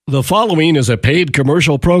The following is a paid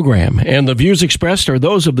commercial program, and the views expressed are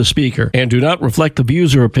those of the speaker and do not reflect the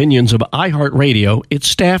views or opinions of iHeartRadio, its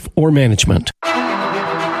staff, or management.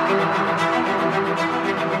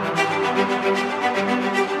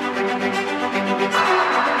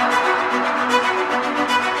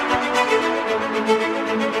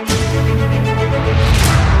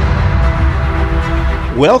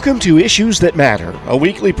 Welcome to Issues That Matter, a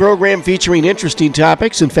weekly program featuring interesting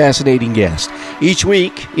topics and fascinating guests. Each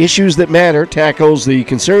week, Issues That Matter tackles the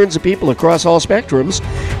concerns of people across all spectrums.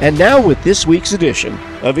 And now with this week's edition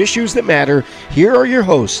of Issues That Matter, here are your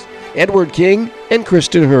hosts, Edward King and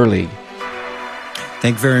Kristen Hurley.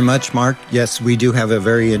 Thank you very much, Mark. Yes, we do have a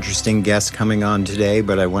very interesting guest coming on today,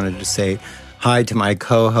 but I wanted to say hi to my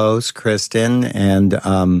co-host, Kristen, and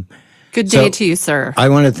good day to you, sir. I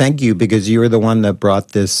want to thank you because you were the one that brought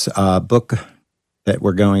this book that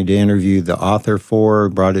we're going to interview the author for,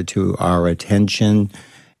 brought it to our attention.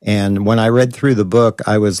 And when I read through the book,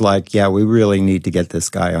 I was like, yeah, we really need to get this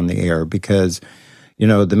guy on the air because, you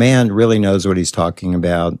know, the man really knows what he's talking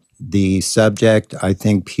about. The subject, I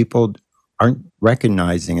think people aren't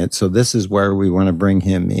recognizing it. So this is where we want to bring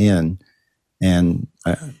him in. And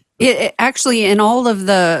It actually, in all of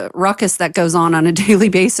the ruckus that goes on a daily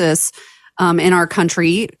basis in our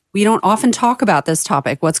country, we don't often talk about this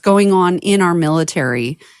topic, what's going on in our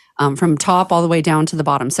military from top all the way down to the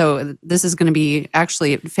bottom. So this is going to be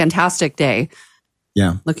actually a fantastic day.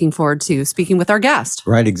 Yeah. Looking forward to speaking with our guest.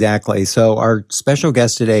 Right, exactly. So our special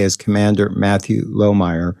guest today is Commander Matthew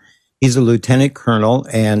Lohmeier. He's a lieutenant colonel,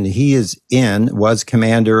 and he was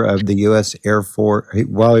commander of the U.S. Air Force.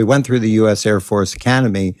 Well, he went through the U.S. Air Force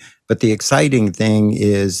Academy, but the exciting thing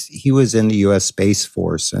is he was in the U.S. Space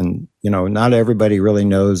Force, and, you know, not everybody really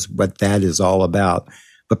knows what that is all about.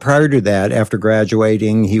 But prior to that, after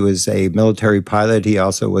graduating, he was a military pilot. He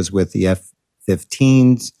also was with the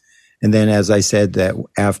F-15s. And then, as I said, that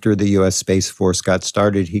after the U.S. Space Force got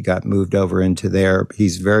started, he got moved over into there.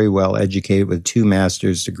 He's very well educated with 2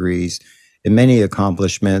 master's degrees and many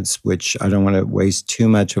accomplishments, which I don't want to waste too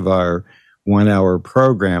much of our 1-hour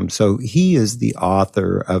program. So he is the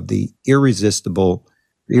author of the Irresistible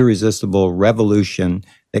Revolution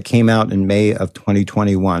that came out in May of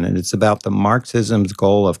 2021. And it's about the Marxism's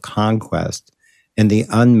goal of conquest and the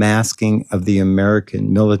unmasking of the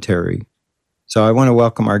American military. So I want to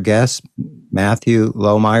welcome our guest, Matthew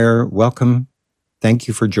Lohmeier. Welcome. Thank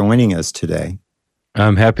you for joining us today.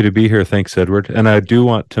 I'm happy to be here. Thanks, Edward. And I do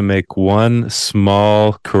want to make one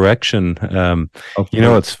small correction. Okay. You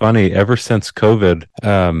know, it's funny. Ever since COVID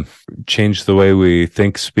changed the way we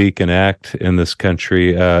think, speak, and act in this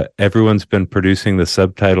country, everyone's been producing the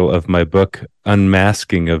subtitle of my book,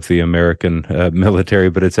 Unmasking of the American Military,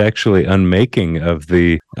 but it's actually Unmaking of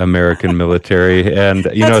the American Military. And,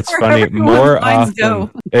 you know, it's funny. More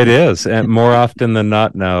often, it is. And more often than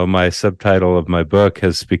not now, my subtitle of my book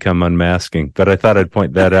has become Unmasking. But I thought I'd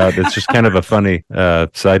point that out. It's just kind of a funny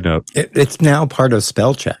side note. It's now part of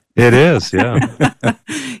spell check. It is, yeah.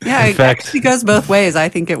 Yeah, it actually goes both ways. I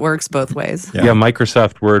think it works both ways. Yeah,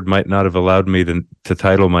 Microsoft Word might not have allowed me to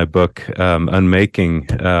title my book Unmaking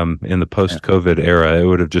in the post-COVID era. It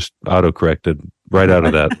would have just auto-corrected right out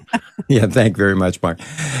of that. Yeah, thank you very much, Mark.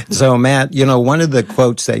 So, Matt, you know, one of the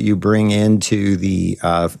quotes that you bring into the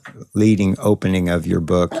leading opening of your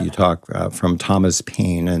book, you talk from Thomas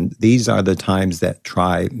Paine, and these are the times that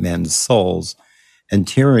try men's souls. And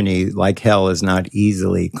tyranny, like hell, is not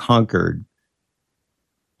easily conquered.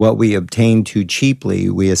 What we obtain too cheaply,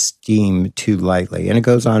 we esteem too lightly. And it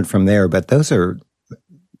goes on from there, but those are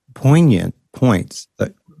poignant points.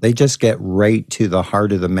 They just get right to the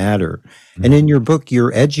heart of the matter. Mm-hmm. And in your book,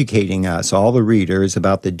 you're educating us, all the readers,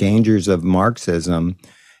 about the dangers of Marxism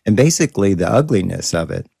and basically the ugliness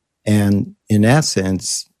of it. And in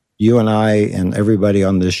essence, you and I and everybody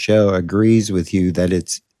on this show agrees with you that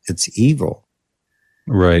it's evil.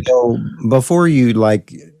 Right. So before you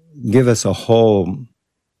give us a whole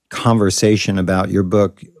conversation about your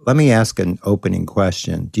book, let me ask an opening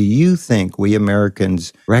question. Do you think we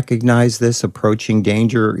Americans recognize this approaching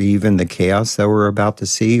danger or even the chaos that we're about to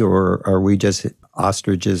see, or are we just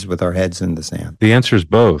ostriches with our heads in the sand? The answer is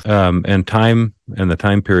both. And time and the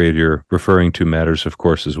time period you're referring to matters, of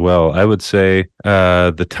course, as well. I would say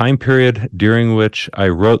the time period during which I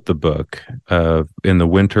wrote the book in the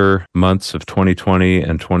winter months of 2020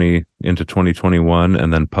 and into 2021,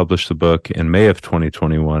 and then published the book in May of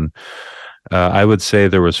 2021, I would say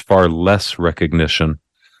there was far less recognition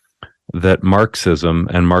that Marxism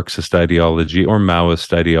and Marxist ideology or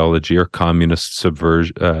Maoist ideology or communist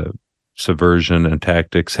subversion and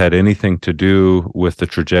tactics had anything to do with the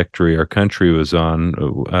trajectory our country was on,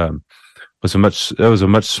 was a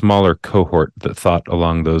much smaller cohort that thought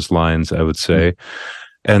along those lines, I would say.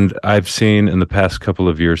 And I've seen in the past couple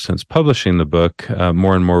of years since publishing the book,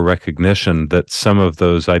 more and more recognition that some of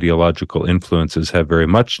those ideological influences have very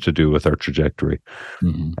much to do with our trajectory.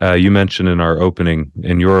 Mm-hmm. You mentioned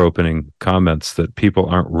in your opening comments that people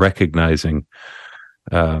aren't recognizing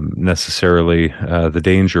necessarily the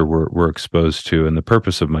danger we're exposed to. And the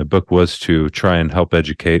purpose of my book was to try and help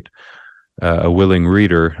educate a willing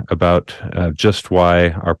reader about just why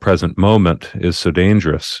our present moment is so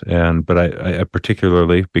dangerous. But I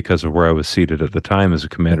particularly, because of where I was seated at the time as a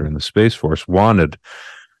commander in the Space Force, wanted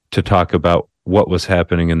to talk about what was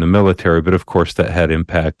happening in the military. But of course, that had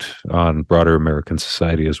impact on broader American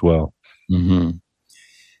society as well. Mm-hmm.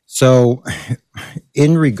 So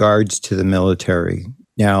in regards to the military,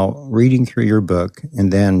 now reading through your book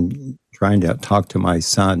and then trying to talk to my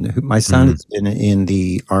son. My son has been in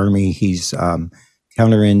the Army. He's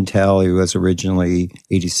counter intel. He was originally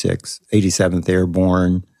 87th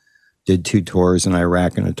Airborne, did 2 tours in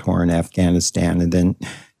Iraq and a tour in Afghanistan, and then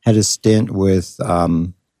had a stint with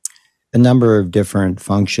a number of different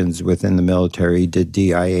functions within the military. He did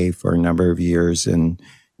DIA for a number of years, and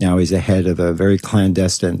now he's a head of a very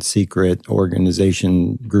clandestine secret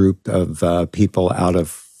organization group of people out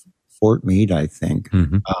of Fort Meade, I think.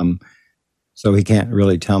 Mm-hmm. So he can't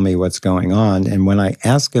really tell me what's going on. And when I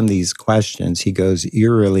ask him these questions, he goes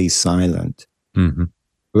eerily silent. Mm-hmm.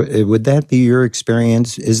 Would that be your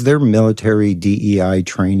experience? Is there military DEI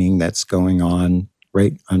training that's going on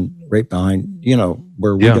right behind,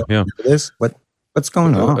 where we don't do this? What's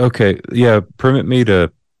going on? Okay. Yeah. Permit me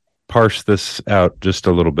to parse this out just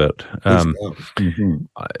a little bit.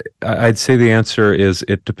 I'd say the answer is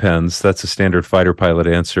it depends. That's a standard fighter pilot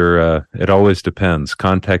answer. It always depends.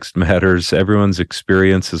 Context matters. Everyone's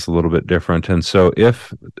experience is a little bit different. And so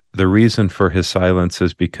if the reason for his silence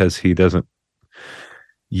is because he doesn't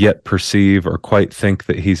yet perceive or quite think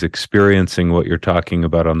that he's experiencing what you're talking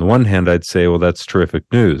about, on the one hand, I'd say, well, that's terrific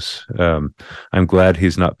news. I'm glad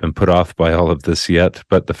he's not been put off by all of this yet.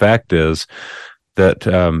 But the fact is that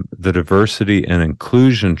the diversity and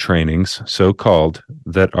inclusion trainings, so-called,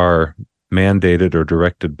 that are mandated or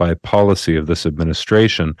directed by policy of this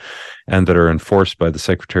administration and that are enforced by the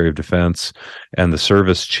Secretary of Defense and the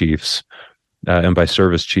service chiefs, and by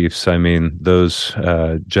service chiefs, I mean those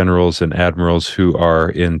generals and admirals who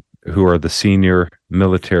are the senior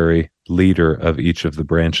military leader of each of the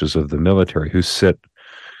branches of the military, who sit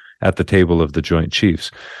at the table of the Joint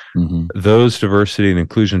Chiefs. Mm-hmm. Those diversity and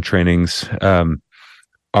inclusion trainings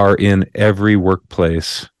are in every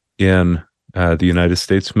workplace in the United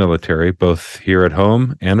States military, both here at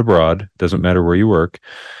home and abroad. Doesn't matter where you work.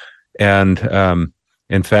 And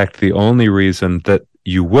in fact, the only reason that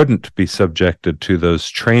you wouldn't be subjected to those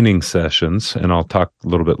training sessions, and I'll talk a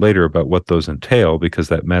little bit later about what those entail because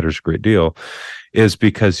that matters a great deal, is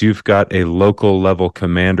because you've got a local level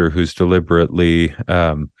commander who's deliberately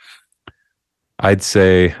I'd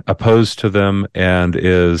say opposed to them and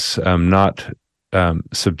is not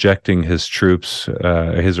subjecting his troops,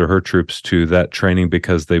 his or her troops, to that training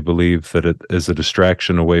because they believe that it is a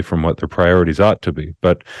distraction away from what their priorities ought to be.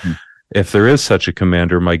 But if there is such a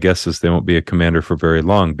commander, my guess is they won't be a commander for very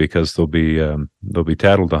long because they'll be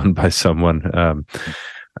tattled on by someone,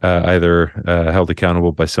 either held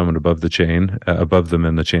accountable by someone above them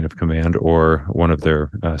in the chain of command, or one of their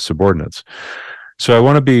subordinates. So I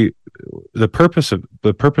want to be the purpose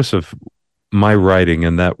of my writing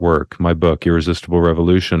in that work, my book, Irresistible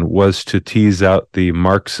Revolution, was to tease out the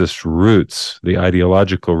Marxist roots, the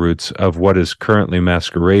ideological roots of what is currently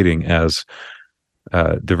masquerading as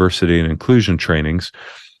diversity and inclusion trainings.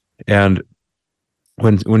 And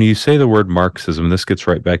when you say the word Marxism, this gets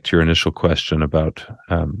right back to your initial question about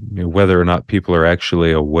whether or not people are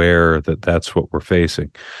actually aware that that's what we're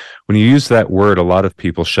facing. When you use that word, a lot of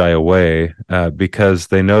people shy away because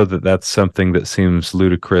they know that that's something that seems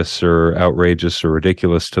ludicrous or outrageous or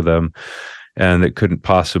ridiculous to them, and it couldn't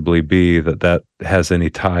possibly be that has any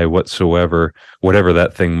tie whatsoever, whatever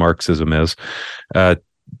that thing Marxism is,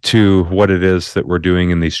 to what it is that we're doing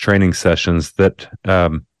in these training sessions that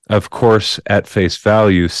of course, at face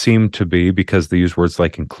value, seem to be, because they use words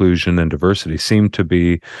like inclusion and diversity, seem to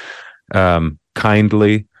be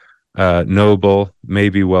kindly, noble,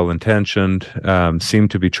 maybe well-intentioned, seem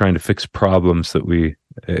to be trying to fix problems that we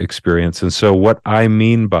experience. And so what I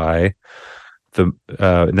mean by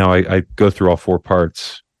now I go through all 4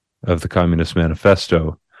 parts of the Communist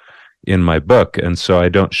Manifesto in my book, and so I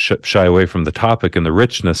don't shy away from the topic and the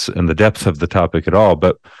richness and the depth of the topic at all.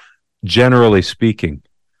 But generally speaking,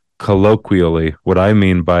 colloquially, what I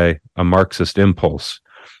mean by a Marxist impulse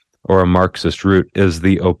or a Marxist root is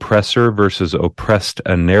the oppressor versus oppressed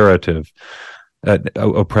narrative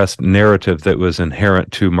that was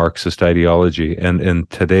inherent to Marxist ideology. And in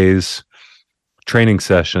today's training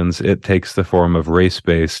sessions, it takes the form of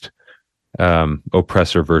race-based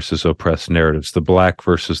oppressor versus oppressed narratives, the black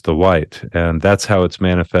versus the white. And that's how it's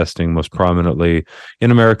manifesting most prominently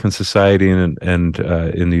in American society and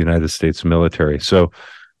in the United States military. So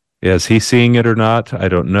is he seeing it or not? I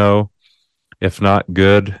don't know. If not,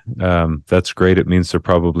 good. That's great. It means they're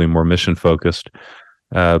probably more mission focused.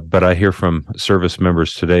 But I hear from service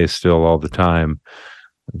members today still all the time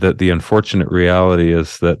that the unfortunate reality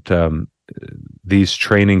is that these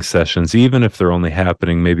training sessions, even if they're only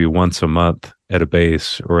happening maybe once a month at a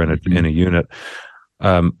base or in a unit,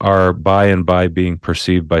 are by being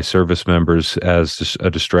perceived by service members as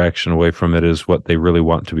a distraction away from it is what they really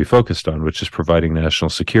want to be focused on, which is providing national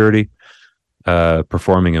security,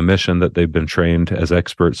 performing a mission that they've been trained as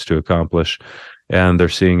experts to accomplish, and they're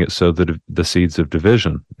seeing it sow the seeds of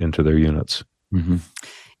division into their units. Mm-hmm.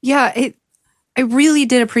 Yeah, I really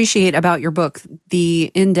did appreciate about your book the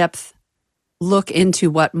in-depth look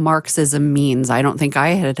into what Marxism means. I don't think I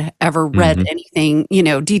had ever read anything,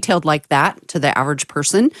 detailed like that to the average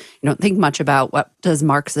person. You don't think much about what does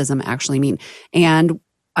Marxism actually mean. And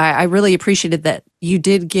I really appreciated that you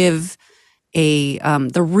did give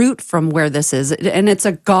the root from where this is, and it's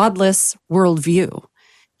a godless worldview.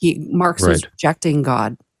 Marx is rejecting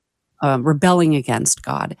God, rebelling against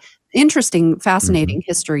God. Interesting, fascinating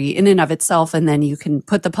history in and of itself, and then you can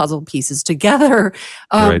put the puzzle pieces together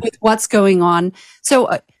with what's going on. So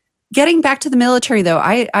getting back to the military, though,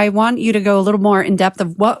 I want you to go a little more in depth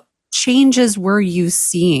of what changes were you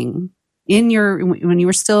seeing when you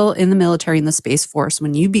were still in the military, in the Space Force,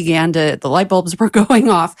 when you began the light bulbs were going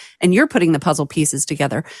off and you're putting the puzzle pieces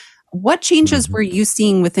together. What changes were you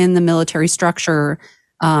seeing within the military structure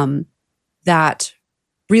that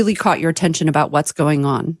really caught your attention about what's going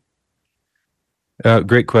on?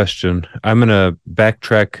 Great question. I'm going to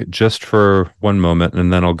backtrack just for one moment,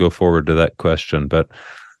 and then I'll go forward to that question. But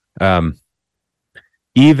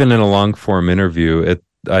even in a long-form interview,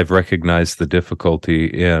 I've recognized the difficulty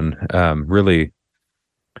in really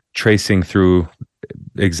tracing through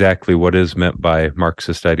exactly what is meant by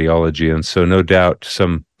Marxist ideology. And so no doubt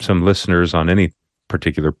some listeners on any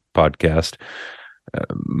particular podcast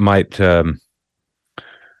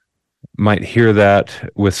might hear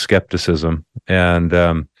that with skepticism. And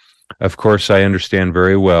of course, I understand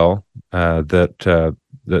very well that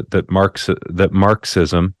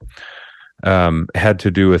Marxism had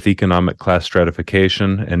to do with economic class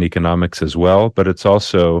stratification and economics as well, but it's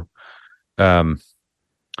also,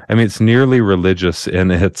 it's nearly religious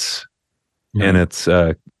in its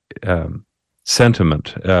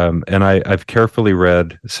sentiment. And I've carefully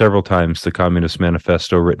read several times the Communist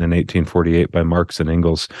Manifesto written in 1848 by Marx and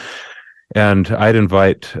Engels. And I'd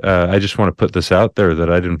invite, I just want to put this out there, that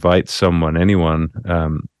I'd invite anyone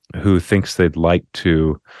who thinks they'd like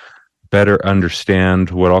to better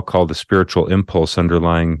understand what I'll call the spiritual impulse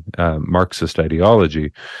underlying Marxist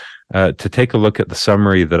ideology, to take a look at the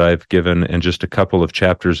summary that I've given in just a couple of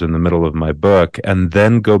chapters in the middle of my book, and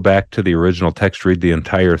then go back to the original text, read the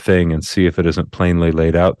entire thing, and see if it isn't plainly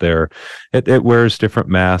laid out there. It wears different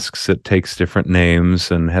masks, it takes different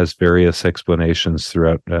names, and has various explanations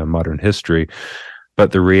throughout modern history.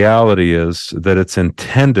 But the reality is that it's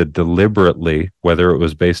intended deliberately, whether it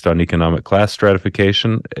was based on economic class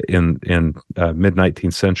stratification in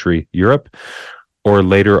mid-19th century Europe, or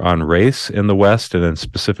later on race in the West, and then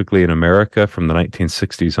specifically in America from the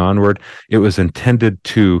 1960s onward, it was intended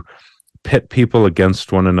to pit people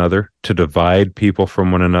against one another, to divide people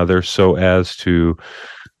from one another, so as to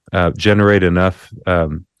generate enough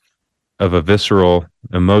of a visceral,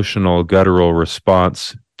 emotional, guttural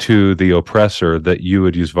response to the oppressor that you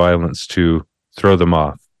would use violence to throw them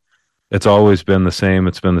off. It's always been the same.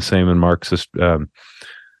 It's been the same in Marxist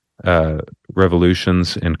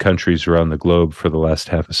revolutions in countries around the globe for the last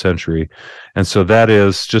half a century. And so that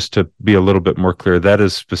is, just to be a little bit more clear, that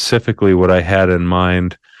is specifically what I had in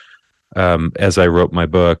mind as I wrote my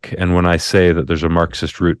book, and when I say that there's a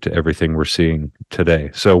Marxist root to everything we're seeing today.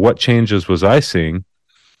 So what changes was I seeing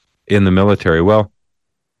in the military? Well,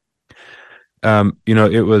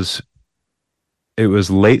 it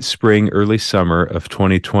was late spring, early summer of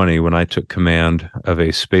 2020 when I took command of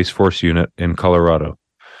a Space Force unit in Colorado.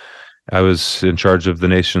 I was in charge of the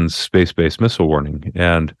nation's space-based missile warning,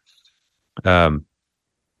 and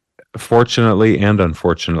fortunately and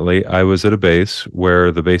unfortunately, I was at a base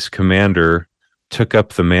where the base commander took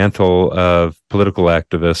up the mantle of political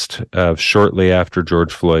activist shortly after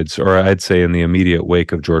George Floyd's, or I'd say in the immediate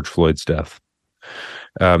wake of George Floyd's death.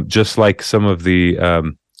 Just like some of the,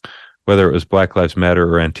 whether it was Black Lives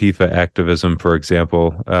Matter or Antifa activism, for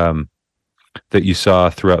example, that you saw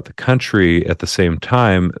throughout the country at the same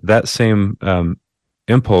time, that same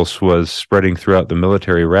impulse was spreading throughout the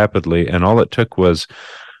military rapidly. And all it took was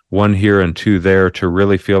one here and two there to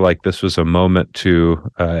really feel like this was a moment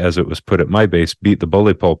to, as it was put at my base, beat the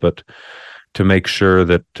bully pulpit, to make sure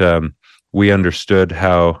that we understood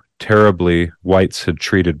how terribly whites had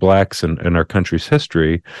treated blacks in our country's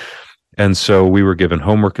history. And so we were given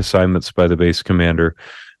homework assignments by the base commander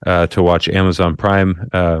to watch Amazon Prime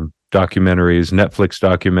documentaries, Netflix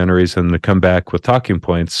documentaries, and to come back with talking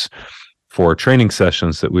points for training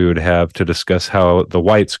sessions that we would have to discuss how the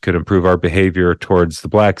whites could improve our behavior towards the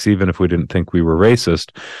blacks, even if we didn't think we were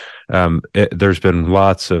racist. There's been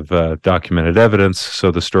lots of documented evidence.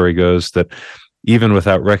 So the story goes that even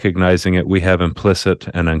without recognizing it, we have implicit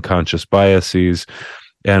and unconscious biases,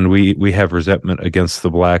 and we have resentment against the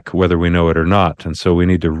black, whether we know it or not. And so we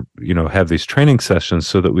need to, have these training sessions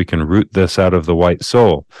so that we can root this out of the white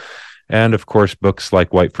soul. And of course, books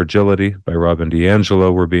like White Fragility by Robin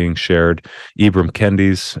DiAngelo were being shared. Ibram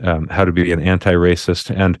Kendi's How to Be an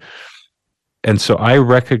Anti-Racist. And so I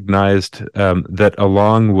recognized that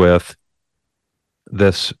along with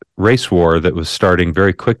this race war that was starting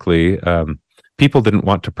very quickly, people didn't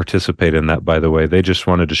want to participate in that, by the way. They just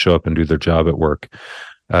wanted to show up and do their job at work.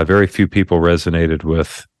 Very few people resonated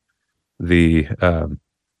with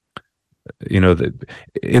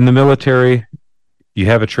in the military, you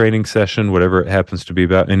have a training session, whatever it happens to be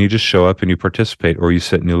about, and you just show up and you participate, or you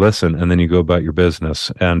sit and you listen, and then you go about your business.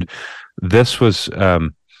 And this was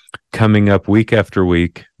coming up week after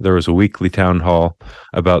week. There was a weekly town hall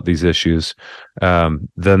about these issues.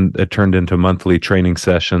 Then it turned into monthly training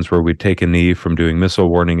sessions where we'd take a knee from doing missile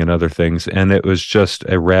warning and other things. And it was just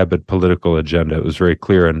a rabid political agenda. It was very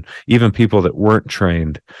clear. And even people that weren't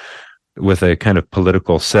trained with a kind of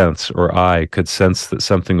political sense or eye could sense that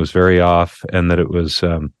something was very off, and that it was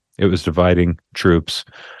dividing troops.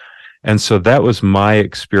 And so that was my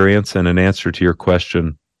experience. And in answer to your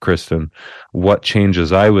question, Kristen, what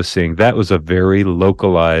changes I was seeing, that was a very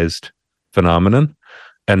localized phenomenon.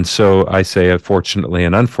 And so I say, fortunately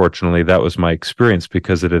and unfortunately, that was my experience,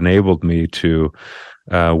 because it enabled me to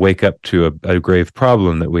wake up to a grave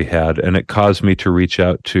problem that we had. And it caused me to reach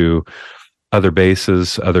out to other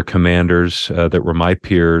bases, other commanders that were my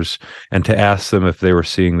peers, and to ask them if they were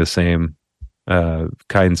seeing the same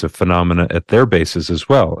kinds of phenomena at their bases as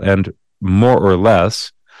well. And more or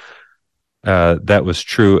less, that was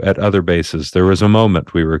true at other bases. There was a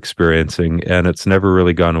moment we were experiencing, and it's never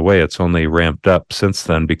really gone away. It's only ramped up since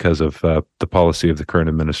then because of the policy of the current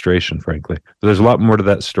administration, frankly. There's a lot more to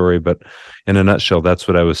that story, but in a nutshell, that's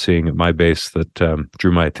what I was seeing at my base that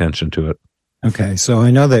drew my attention to it. Okay, so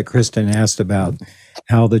I know that Kristen asked about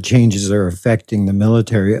how the changes are affecting the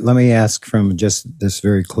military. Let me ask from just this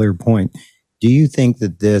very clear point. Do you think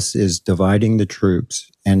that this is dividing the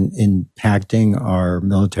troops and impacting our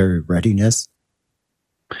military readiness?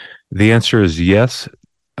 The answer is yes,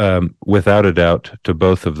 without a doubt, to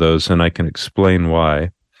both of those, and I can explain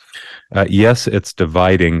why. Yes, it's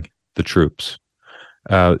dividing the troops.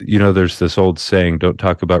 There's this old saying, don't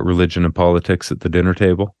talk about religion and politics at the dinner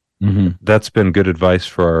table. Mm-hmm. That's been good advice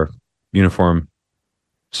for our uniform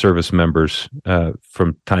service members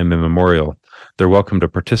from time immemorial. They're welcome to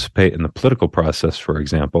participate in the political process, for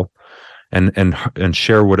example, and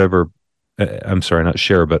share whatever. Not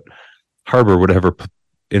share, but harbor whatever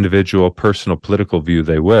individual, personal political view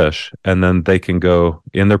they wish, and then they can go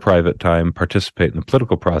in their private time participate in the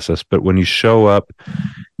political process. But when you show up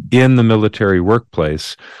in the military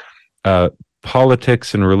workplace,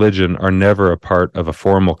 politics and religion are never a part of a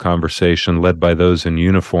formal conversation led by those in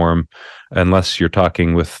uniform, unless you're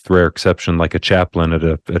talking, with rare exception, like a chaplain at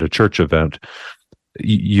a church event.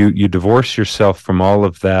 You divorce yourself from all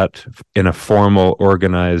of that in a formal,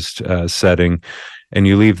 organized setting, and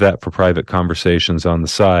you leave that for private conversations on the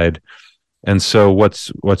side. And so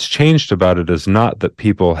what's changed about it is not that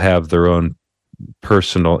people have their own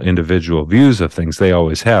personal individual views of things. They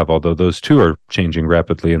always have, although those too are changing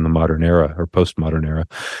rapidly in the modern era or postmodern era.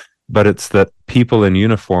 But it's that people in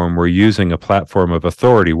uniform were using a platform of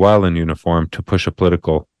authority while in uniform to push a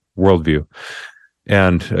political worldview.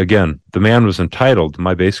 And again, the man was entitled,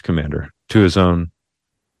 my base commander, to his own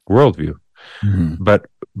worldview. Mhm.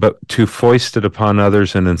 but to foist it upon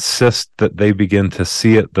others and insist that they begin to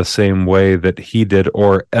see it the same way that he did,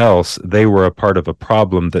 or else they were a part of a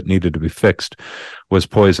problem that needed to be fixed, was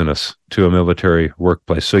poisonous to a military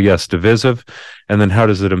workplace. So yes, divisive. And then how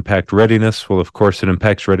does it impact readiness? Well, of course, it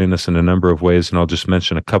impacts readiness in a number of ways, and I'll just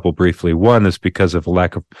mention a couple briefly. One is because of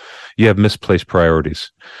you have misplaced priorities.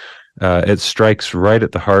 It strikes right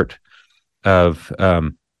at the heart of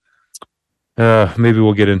maybe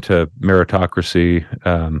we'll get into meritocracy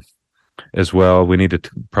as well. We need to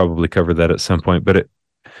probably cover that at some point. But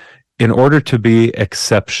in order to be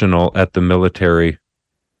exceptional at the military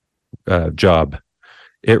job,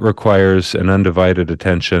 it requires an undivided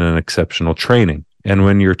attention and exceptional training. And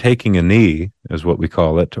when you're taking a knee, is what we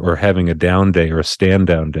call it, or having a down day or a stand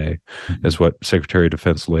down day, is what Secretary of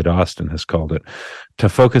Defense Lloyd Austin has called it, to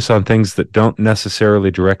focus on things that don't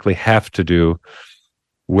necessarily directly have to do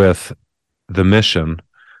with the mission,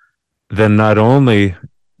 then not only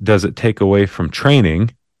does it take away from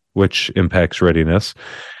training, which impacts readiness,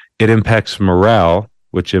 it impacts morale,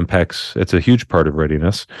 which it's a huge part of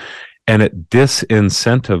readiness, and it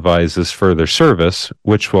disincentivizes further service,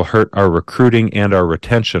 which will hurt our recruiting and our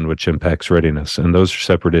retention, which impacts readiness. And those are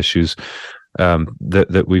separate issues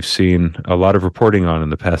that we've seen a lot of reporting on in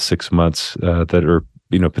the past 6 months that are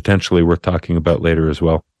potentially worth talking about later as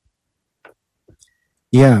well.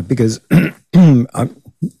 Yeah, because I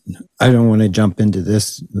don't want to jump into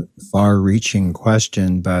this far-reaching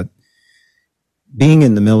question, but being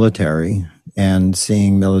in the military and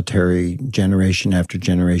seeing military generation after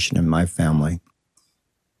generation in my family,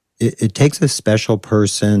 it takes a special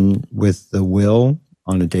person with the will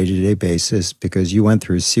on a day-to-day basis, because you went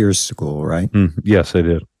through SEER school, right? Yes, I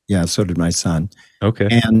did. Yeah, so did my son. Okay.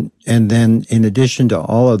 And then in addition to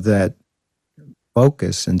all of that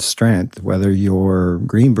focus and strength, whether you're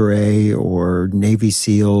Green Beret or Navy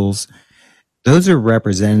SEALs, those are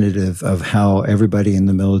representative of how everybody in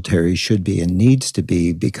the military should be and needs to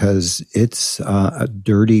be, because it's a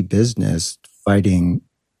dirty business fighting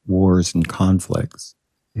wars and conflicts.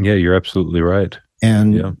 Yeah, you're absolutely right.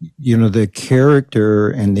 And, the character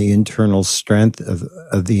and the internal strength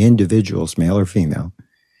of the individuals, male or female,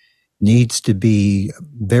 needs to be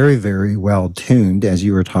very, very well tuned, as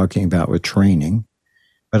you were talking about with training,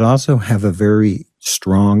 but also have a very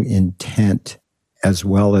strong intent as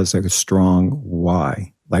well as a strong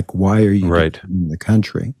why. Like, why are you in the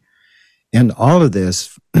country? And all of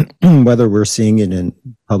this, whether we're seeing it in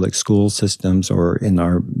public school systems or in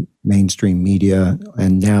our mainstream media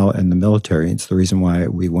and now in the military, it's the reason why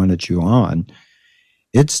we wanted you on.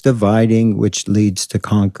 It's dividing, which leads to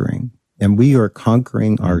conquering. And we are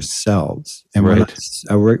conquering ourselves. And when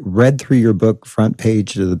I read through your book, front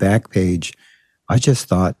page to the back page, I just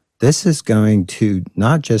thought, this is going to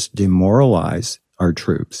not just demoralize our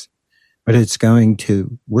troops, but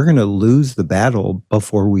we're going to lose the battle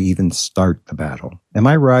before we even start the battle. Am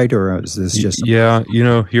I right? Or is this just... Yeah,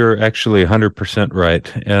 you're actually 100%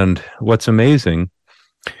 right. And what's amazing,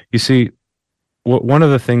 you see, one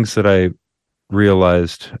of the things that I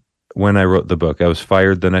realized when I wrote the book, I was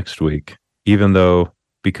fired the next week, even though,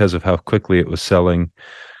 because of how quickly it was selling,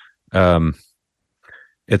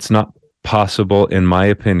 it's not possible, in my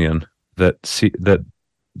opinion, that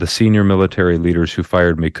the senior military leaders who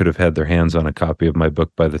fired me could have had their hands on a copy of my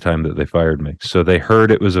book by the time that they fired me. So they heard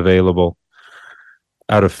it was available.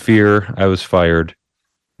 Out of fear, I was fired,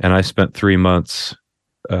 and I spent 3 months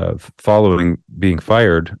following being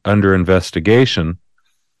fired under investigation.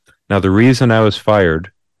 Now, the reason I was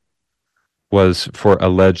fired was for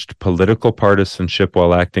alleged political partisanship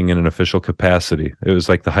while acting in an official capacity. It was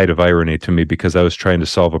like the height of irony to me, because I was trying to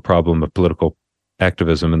solve a problem of political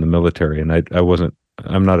activism in the military, and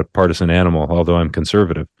I'm not a partisan animal, although I'm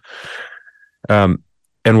conservative. And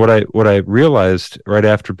what I realized right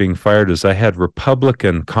after being fired is I had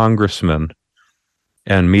Republican congressmen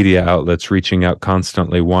and media outlets reaching out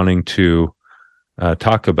constantly, wanting to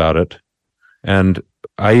talk about it. And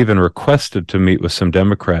I even requested to meet with some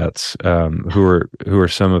Democrats who are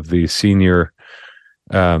some of the senior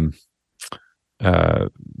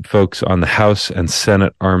folks on the House and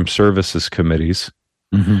Senate Armed Services Committees,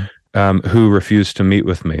 who refused to meet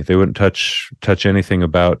with me. They wouldn't touch anything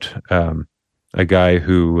about a guy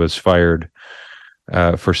who was fired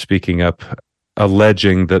for speaking up,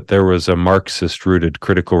 alleging that there was a Marxist-rooted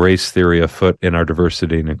critical race theory afoot in our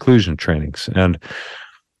diversity and inclusion trainings. And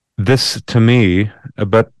this, to me,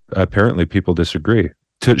 but apparently people disagree,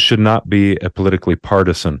 should not be a politically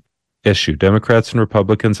partisan issue. Democrats and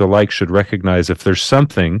Republicans alike should recognize if there's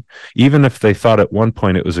something, even if they thought at one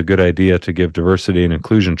point it was a good idea to give diversity and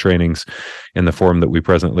inclusion trainings in the form that we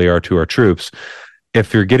presently are to our troops,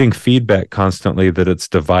 if you're getting feedback constantly that it's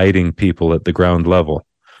dividing people at the ground level,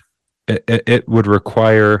 it would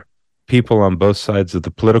require people on both sides of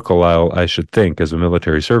the political aisle, I should think, as a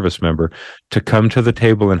military service member, to come to the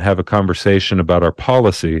table and have a conversation about our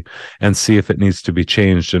policy and see if it needs to be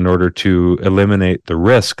changed in order to eliminate the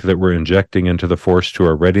risk that we're injecting into the force to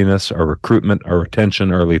our readiness, our recruitment, our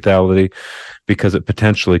retention, our lethality, because it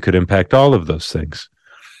potentially could impact all of those things.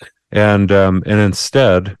 And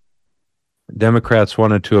instead, Democrats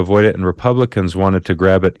wanted to avoid it, and Republicans wanted to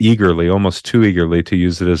grab it eagerly, almost too eagerly, to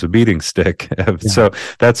use it as a beating stick. Yeah. So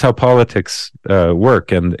that's how politics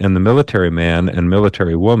work. And the military man and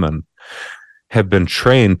military woman have been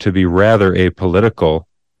trained to be rather apolitical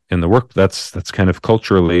in the work. That's kind of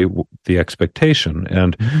culturally the expectation,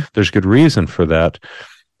 and there's good reason for that.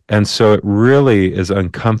 And so it really is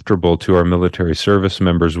uncomfortable to our military service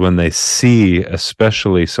members when they see,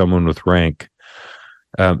 especially someone with rank,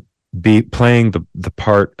 be playing the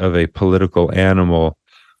part of a political animal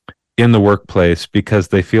in the workplace, because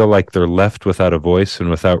they feel like they're left without a voice and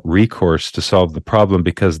without recourse to solve the problem,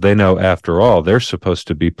 because they know, after all, they're supposed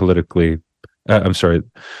to be politically neutral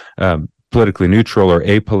or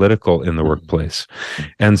apolitical in the workplace.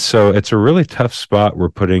 And so it's a really tough spot we're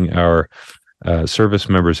putting our service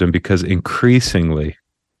members in, because increasingly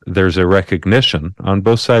there's a recognition on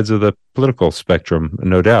both sides of the political spectrum,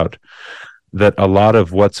 no doubt, that a lot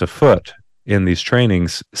of what's afoot in these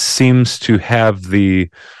trainings seems to have the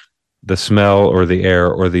smell or the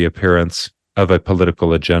air or the appearance of a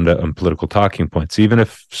political agenda and political talking points, even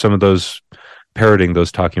if some of those parroting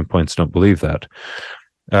those talking points don't believe that.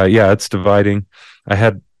 It's dividing. I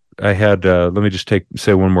had let me just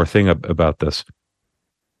say one more thing about this.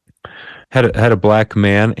 Had a black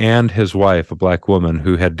man and his wife, a black woman,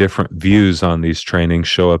 who had different views on these trainings,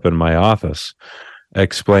 show up in my office,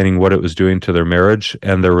 explaining what it was doing to their marriage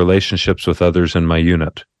and their relationships with others in my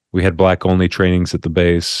unit. We had black-only trainings at the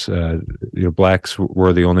base. Blacks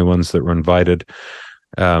were the only ones that were invited,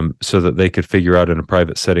 so that they could figure out in a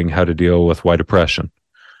private setting how to deal with white oppression.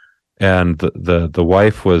 And the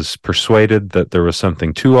wife was persuaded that there was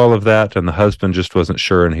something to all of that, and the husband just wasn't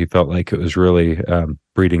sure, and he felt like it was really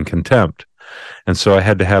breeding contempt. And so I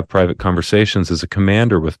had to have private conversations as a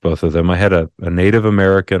commander with both of them. I had a Native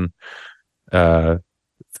American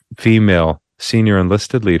female senior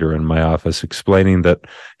enlisted leader in my office explaining that,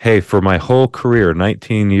 hey, for my whole career,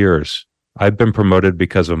 19 years, I've been promoted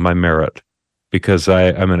because of my merit, because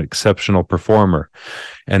I'm an exceptional performer.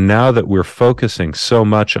 And now that we're focusing so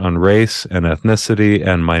much on race and ethnicity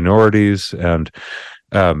and minorities and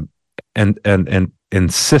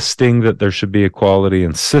insisting that there should be equality,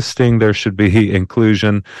 insisting there should be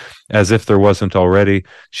inclusion, as if there wasn't already,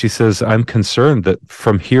 she says, I'm concerned that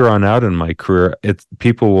from here on out in my career,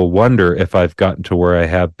 people will wonder if I've gotten to where I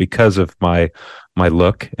have because of my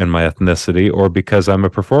look and my ethnicity, or because I'm a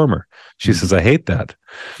performer. She says, I hate that.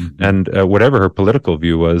 And whatever her political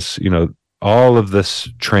view was, all of this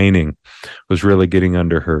training was really getting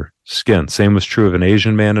under her skin. Same was true of an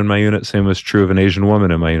Asian man in my unit. Same was true of an Asian woman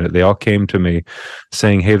in my unit. They all came to me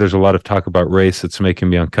saying, hey, there's a lot of talk about race that's making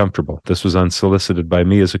me uncomfortable. This was unsolicited by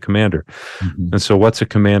me as a commander. And so what's a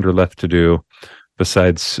commander left to do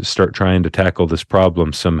besides start trying to tackle this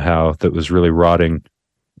problem somehow that was really rotting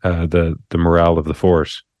the morale of the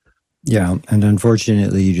force? Yeah, and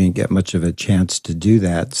unfortunately, you didn't get much of a chance to do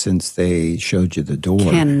that since they showed you the door.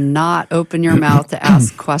 Cannot open your mouth to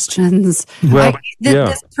ask questions. Well,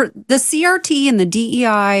 the CRT and the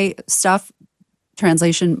DEI stuff,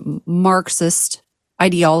 translation, Marxist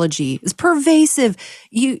ideology, is pervasive.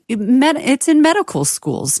 It's in medical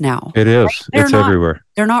schools now. It is. Right? It's everywhere.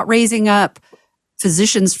 They're not raising up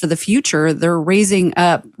physicians for the future. They're raising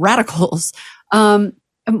up radicals.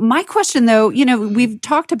 My question, though, we've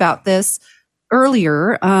talked about this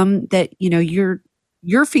earlier, that,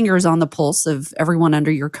 your finger is on the pulse of everyone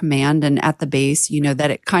under your command and at the base,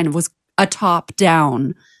 that it kind of was a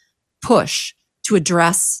top-down push to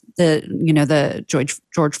address the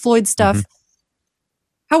George Floyd stuff.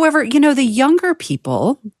 However, the younger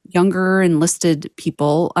enlisted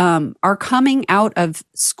people are coming out of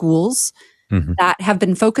schools that have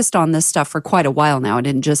been focused on this stuff for quite a while now. It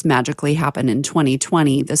didn't just magically happen in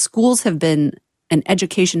 2020. The schools have been, and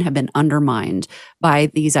education have been undermined by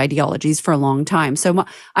these ideologies for a long time. So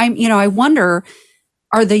I wonder,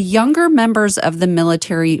 are the younger members of the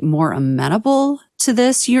military more amenable to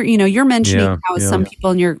this? You're mentioning how some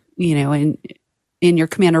people in your, in your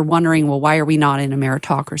command are wondering, well, why are we not in a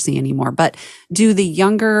meritocracy anymore? But do the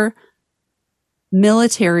younger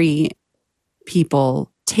military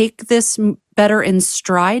people take this better in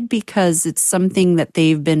stride because it's something that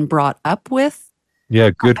they've been brought up with?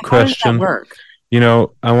 Yeah, good question. How does that work?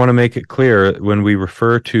 I want to make it clear when we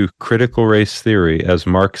refer to critical race theory as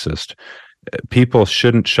Marxist, people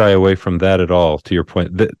shouldn't shy away from that at all, to your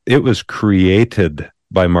point. That it was created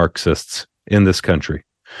by Marxists in this country.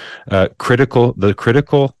 The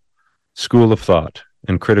critical school of thought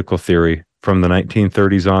and critical theory from the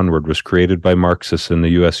 1930s onward was created by Marxists in the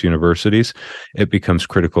U.S. universities. It becomes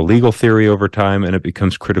critical legal theory over time, and it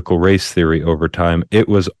becomes critical race theory over time. It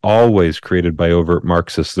was always created by overt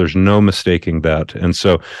Marxists. There's no mistaking that. And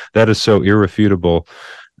so that is so irrefutable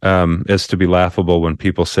as to be laughable when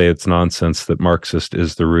people say it's nonsense that Marxist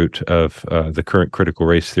is the root of the current critical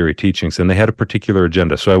race theory teachings. And they had a particular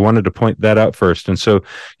agenda. So I wanted to point that out first. And so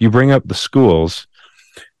you bring up the schools.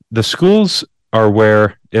 The schools are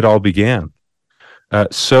where it all began.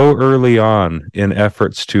 So early on in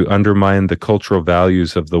efforts to undermine the cultural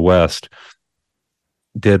values of the West,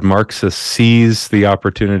 did Marxists seize the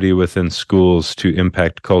opportunity within schools to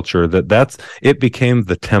impact culture, it became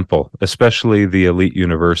the temple, especially the elite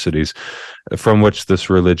universities, from which this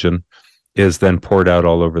religion is then poured out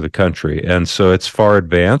all over the country. And so it's far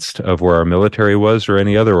advanced of where our military was, or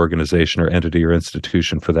any other organization or entity or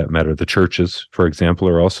institution for that matter. The churches, for example,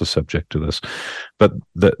 are also subject to this. But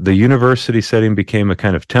the university setting became a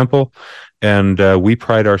kind of temple, and we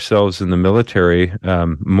pride ourselves in the military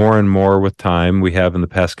more and more with time. We have in the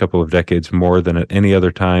past couple of decades more than at any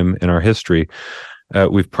other time in our history.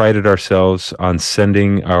 We've prided ourselves on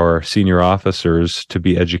sending our senior officers to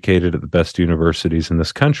be educated at the best universities in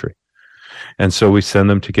this country. And so we send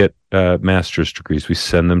them to get master's degrees. We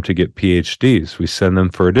send them to get PhDs. We send them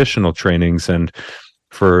for additional trainings, and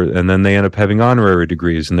then they end up having honorary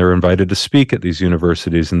degrees, and they're invited to speak at these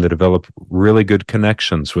universities, and they develop really good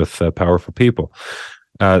connections with powerful people.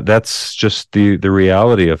 That's just the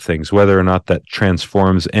reality of things. Whether or not that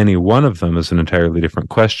transforms any one of them is an entirely different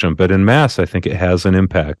question. But in mass, I think it has an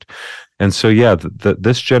impact. And so, yeah,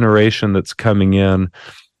 this generation that's coming in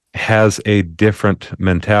has a different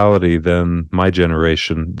mentality than my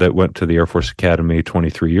generation that went to the Air Force Academy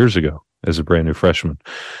 23 years ago as a brand new freshman.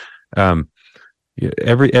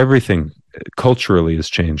 Everything culturally is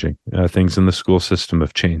changing. Things in the school system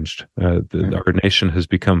have changed. Our nation has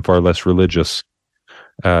become far less religious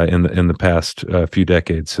in the past few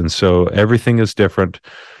decades, and so everything is different.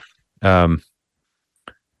 And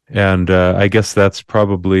I guess that's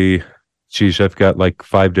probably, geez, I've got like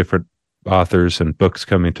 5 different authors and books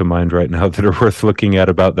coming to mind right now that are worth looking at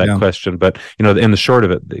about that question. But, in the short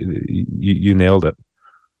of it, you nailed it.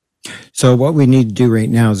 So what we need to do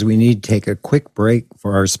right now is we need to take a quick break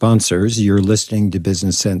for our sponsors. You're listening to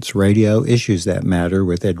Business Sense Radio, Issues That Matter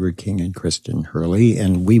with Edward King and Kristen Hurley,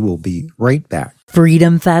 and we will be right back.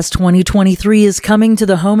 Freedom Fest 2023 is coming to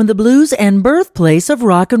the home of the blues and birthplace of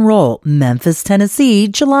rock and roll, Memphis, Tennessee,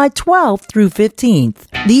 July 12th through 15th.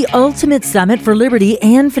 The ultimate summit for liberty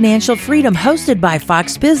and financial freedom, hosted by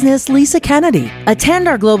Fox Business' Lisa Kennedy. Attend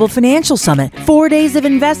our Global Financial Summit, 4 days of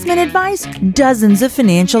investment advice, dozens of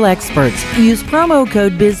financial experts. Use promo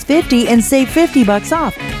code BIZ50 and save $50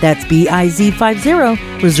 off. That's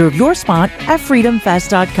BIZ50. Reserve your spot at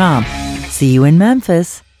freedomfest.com. See you in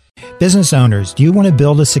Memphis. Business owners, do you want to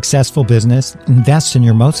build a successful business? Invest in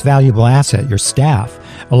your most valuable asset, your staff.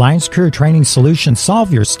 Alliance Career Training Solutions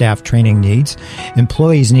solve your staff training needs.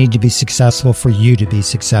 Employees need to be successful for you to be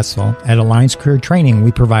successful. At Alliance Career Training,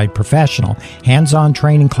 we provide professional, hands-on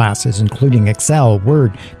training classes, including Excel,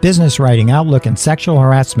 Word, business writing, Outlook, and sexual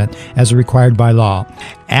harassment as required by law.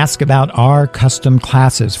 Ask about our custom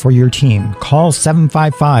classes for your team. Call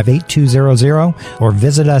 755-8200 or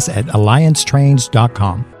visit us at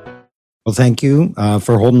alliancetrains.com. Well, thank you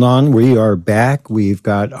for holding on. We are back. We've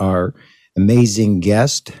got our amazing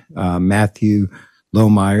guest, Matthew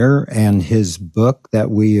Lohmeier, and his book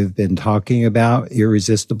that we have been talking about,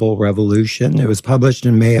 Irresistible Revolution. It was published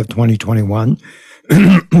in May of 2021,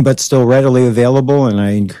 but still readily available, and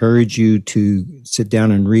I encourage you to sit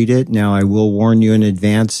down and read it. Now, I will warn you in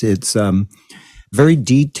advance, it's a very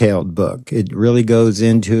detailed book. It really goes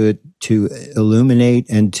into it to illuminate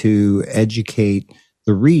and to educate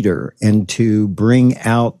the reader and to bring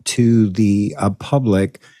out to the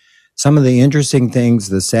public some of the interesting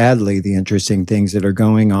things, sadly interesting things that are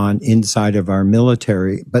going on inside of our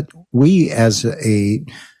military. But we as a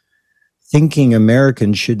thinking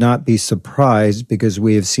Americans should not be surprised, because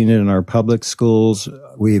we have seen it in our public schools.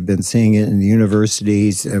 We have been seeing it in the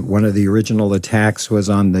universities. One of the original attacks was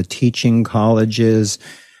on the teaching colleges.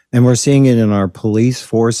 And we're seeing it in our police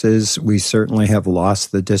forces. We certainly have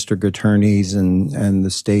lost the district attorneys and the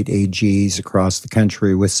state AGs across the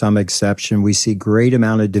country, with some exception. We see great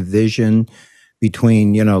amount of division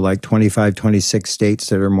between, like 25, 26 states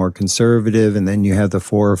that are more conservative, and then you have the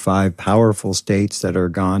 4 or 5 powerful states that are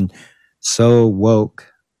gone so woke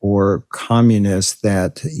or communist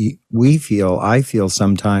that I feel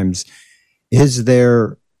sometimes, is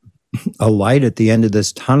there a light at the end of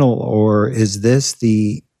this tunnel, or is this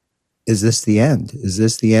the end? Is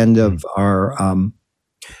this the end of our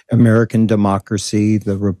American democracy,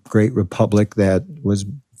 the great republic that was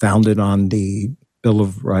founded on the Bill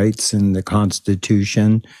of Rights and the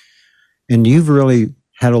Constitution? And you've really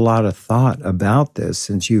had a lot of thought about this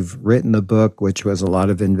since you've written the book, which was a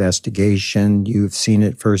lot of investigation. You've seen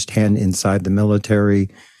it firsthand inside the military.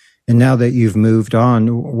 And now that you've moved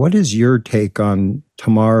on, what is your take on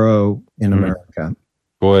tomorrow in America?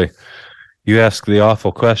 Boy, you ask the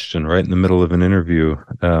awful question right in the middle of an interview.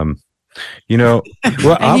 Well,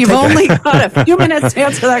 and you've only got a few minutes to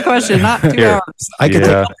answer that question, not 2 hours. I can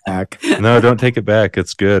take it back. No, don't take it back.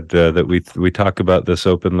 It's good that we talk about this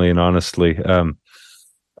openly and honestly.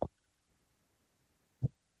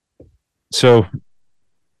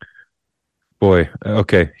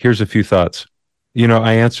 Okay, here's a few thoughts.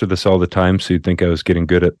 I answer this all the time, so you'd think I was getting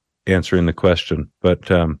good at answering the question,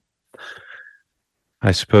 but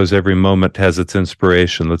I suppose every moment has its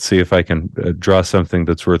inspiration. Let's see if I can draw something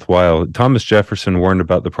that's worthwhile. Thomas Jefferson warned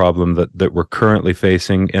about the problem that we're currently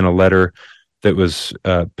facing in a letter that was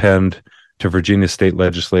penned to Virginia State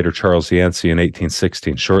Legislator Charles Yancey in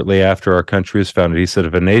 1816, shortly after our country was founded. He said,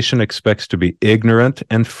 if a nation expects to be ignorant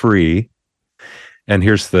and free, and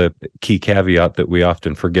here's the key caveat that we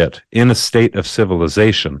often forget, in a state of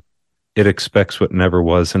civilization, it expects what never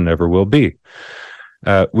was and never will be.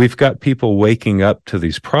 We've got people waking up to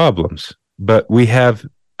these problems, but we have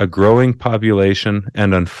a growing population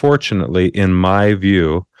and, unfortunately, in my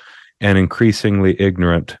view, an increasingly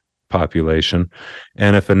ignorant population.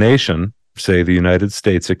 And if a nation, say the United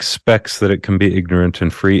States, expects that it can be ignorant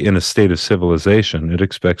and free in a state of civilization, it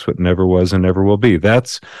expects what never was and never will be.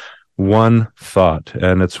 That's one thought,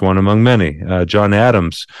 and it's one among many. John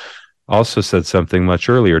Adams also said something much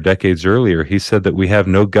earlier, decades earlier. He said that we have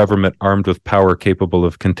no government armed with power capable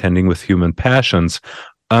of contending with human passions,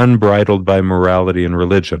 unbridled by morality and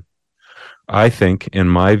religion. I think, in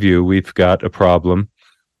my view, we've got a problem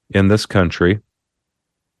in this country.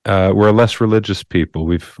 We're a less religious people.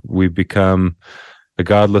 We've become a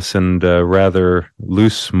godless and rather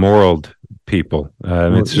loose-moraled people.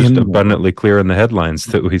 It's just abundantly clear in the headlines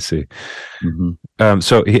that we see.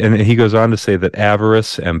 Mm-hmm. He goes on to say that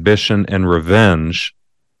avarice, ambition, and revenge,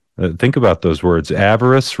 think about those words,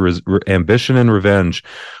 avarice, ambition, and revenge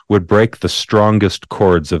would break the strongest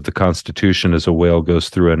cords of the Constitution as a whale goes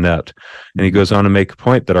through a net. And he goes on to make a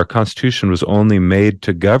point that our Constitution was only made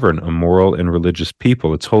to govern a moral and religious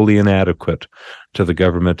people. It's wholly inadequate to the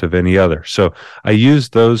government of any other. So I use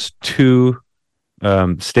those two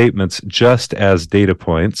statements just as data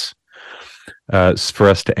points for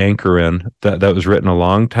us to anchor in. That was written a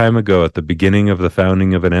long time ago at the beginning of the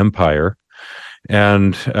founding of an empire.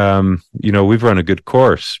 And, we've run a good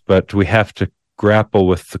course, but we have to grapple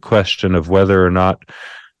with the question of whether or not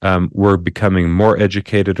we're becoming more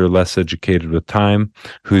educated or less educated with time.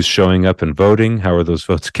 Who's showing up and voting? How are those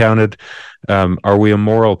votes counted? Are we a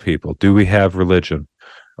moral people? Do we have religion?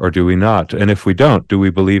 Or do we not? And if we don't, do we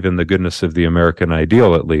believe in the goodness of the American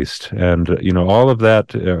ideal, at least? And, all of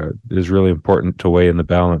that is really important to weigh in the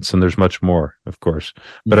balance. And there's much more, of course.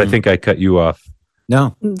 But I think I cut you off.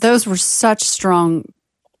 No. Those were such strong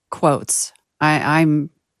quotes. I'm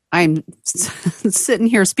sitting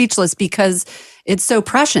here speechless because it's so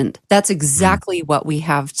prescient. That's exactly what we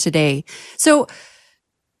have today. So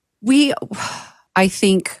I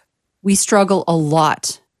think we struggle a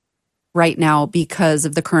lot right now because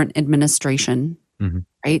of the current administration,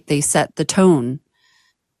 right? They set the tone.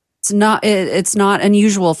 It's not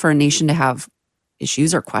unusual for a nation to have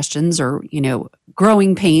issues or questions or,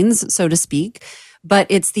 growing pains, so to speak, but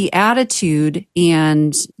it's the attitude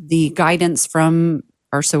and the guidance from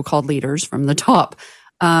our so-called leaders from the top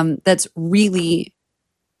that's really,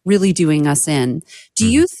 really doing us in. Do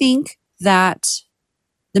you think that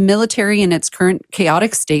the military in its current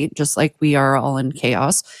chaotic state, just like we are all in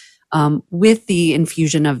chaos, with the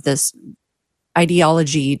infusion of this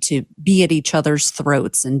ideology to be at each other's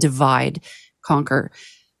throats and divide, conquer,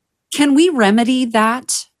 can we remedy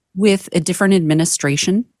that with a different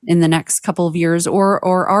administration in the next couple of years, or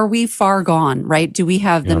are we far gone, right? Do we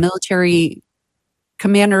have the military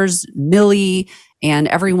commanders, Milley, and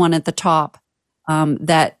everyone at the top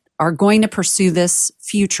that are going to pursue this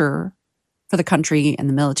future for the country and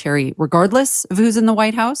the military, regardless of who's in the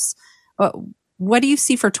White House? What do you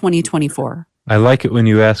see for 2024? I like it when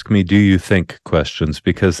you ask me, do you think questions,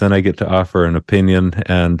 because then I get to offer an opinion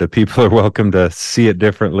and people are welcome to see it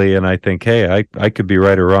differently. And I think, hey, I could be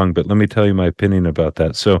right or wrong, but let me tell you my opinion about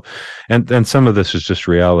that. So, and some of this is just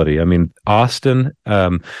reality. I mean, Austin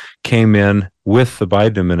came in with the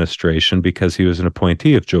Biden administration because he was an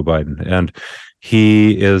appointee of Joe Biden, and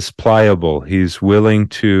he is pliable. He's willing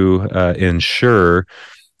to ensure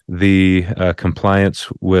the compliance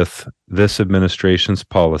with this administration's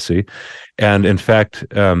policy. And in fact,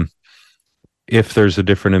 if there's a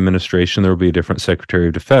different administration, there will be a different Secretary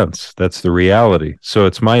of Defense. That's the reality. So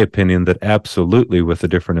it's my opinion that absolutely with a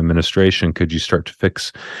different administration, could you start to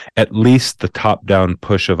fix at least the top-down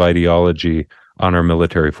push of ideology on our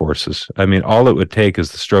military forces. I mean, all it would take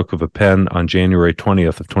is the stroke of a pen on January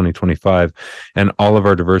 20th of 2025, and all of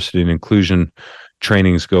our diversity and inclusion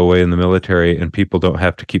trainings go away in the military, and people don't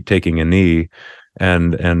have to keep taking a knee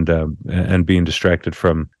and being distracted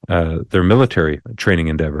from their military training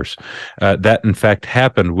endeavors. That, in fact,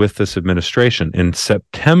 happened with this administration in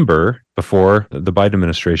September, before the Biden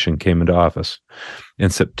administration came into office. In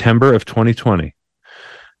September of 2020,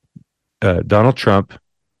 Donald Trump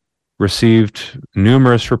received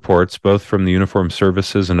numerous reports, both from the uniformed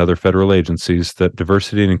services and other federal agencies, that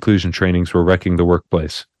diversity and inclusion trainings were wrecking the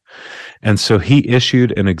workplace. And so he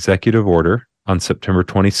issued an executive order on September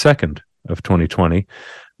 22nd of 2020,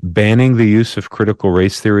 banning the use of critical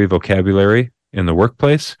race theory vocabulary in the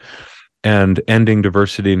workplace and ending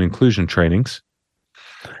diversity and inclusion trainings.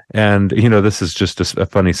 And, you know, this is just a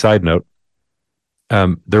funny side note.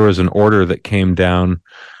 There was an order that came down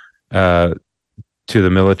to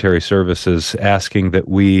the military services asking that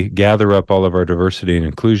we gather up all of our diversity and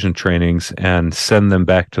inclusion trainings and send them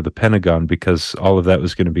back to the Pentagon, because all of that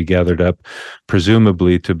was going to be gathered up,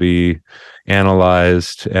 presumably to be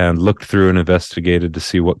analyzed and looked through and investigated to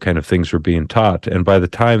see what kind of things were being taught. And by the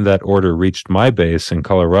time that order reached my base in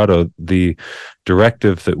Colorado, the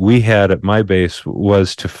directive that we had at my base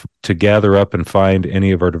was to gather up and find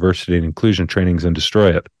any of our diversity and inclusion trainings and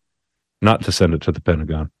destroy it, not to send it to the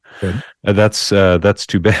Pentagon. That's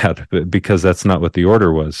too bad, because that's not what the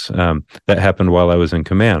order was. That happened while I was in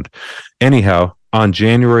command. Anyhow, on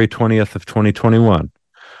January 20th of 2021,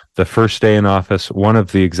 the first day in office, one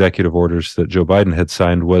of the executive orders that Joe Biden had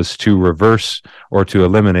signed was to reverse or to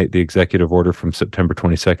eliminate the executive order from September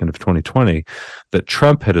 22nd of 2020 that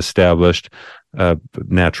Trump had established,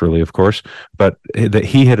 naturally, of course, but that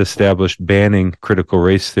he had established banning critical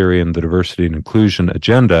race theory and the diversity and inclusion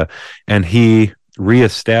agenda, and he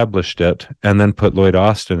reestablished it and then put Lloyd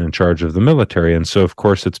Austin in charge of the military. And so, of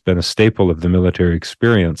course, it's been a staple of the military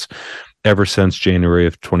experience ever since January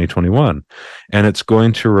of 2021. And it's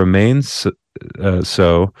going to remain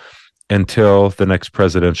so until the next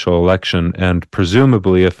presidential election. And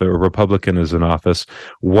presumably, if a Republican is in office,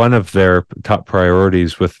 one of their top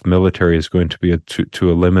priorities with military is going to be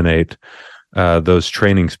to eliminate those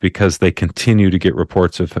trainings, because they continue to get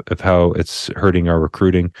reports of how it's hurting our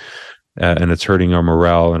recruiting and it's hurting our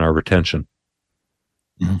morale and our retention.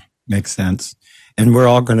 Makes sense. And we're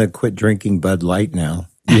all going to quit drinking Bud Light now.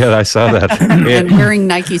 Yeah, I saw that. And wearing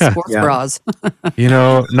Nike sports bras. You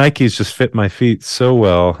know, Nikes just fit my feet so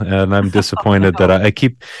well, and I'm disappointed that I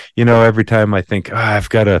keep, you know, every time I think, I've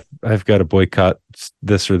got to boycott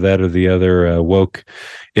this or that or the other woke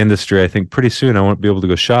industry, I think pretty soon I won't be able to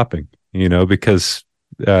go shopping, you know, because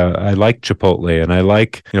I like Chipotle and I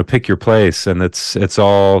like, you know, pick your place, and it's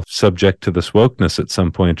all subject to this wokeness at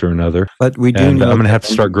some point or another. But we do. And I'm going to have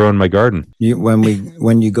to start growing my garden.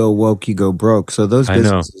 When you go woke, you go broke. So those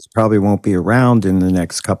businesses probably won't be around in the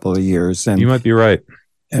next couple of years. And you might be right.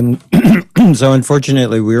 And so,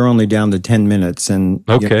 unfortunately, we're only down to 10 minutes. And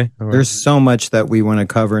okay, you know, there's so much that we want to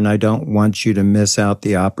cover, and I don't want you to miss out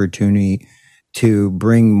the opportunity to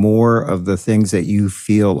bring more of the things that you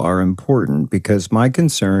feel are important. Because my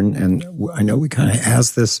concern, and I know we kind of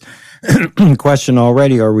asked this question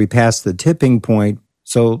already, are we past the tipping point?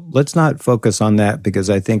 So let's not focus on that, because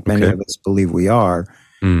I think many of us believe we are.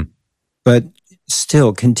 But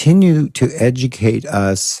still, continue to educate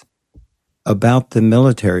us about the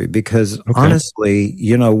military, because honestly,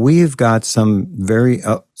 you know, we've got some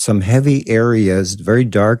some heavy areas, very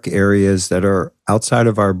dark areas that are outside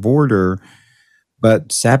of our border.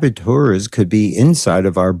 But saboteurs could be inside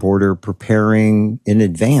of our border preparing in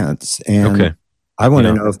advance. And I want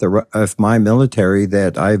to know if my military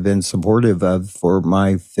that I've been supportive of for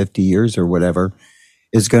my 50 years or whatever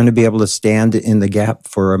is going to be able to stand in the gap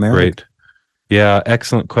for America. Great. Yeah,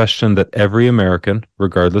 excellent question that every American,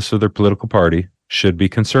 regardless of their political party, should be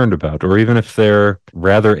concerned about, or even if they're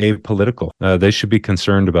rather apolitical, they should be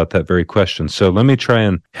concerned about that very question. So let me try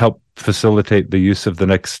and help facilitate the use of the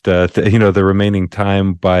next, the remaining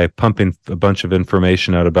time by pumping a bunch of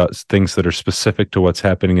information out about things that are specific to what's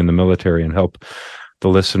happening in the military, and help the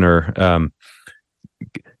listener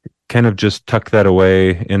kind of just tuck that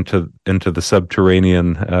away into the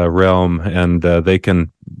subterranean realm, and they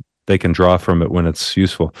can draw from it when it's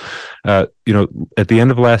useful. At the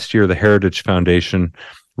end of last year, the Heritage Foundation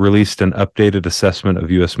released an updated assessment of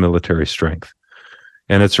U.S. military strength.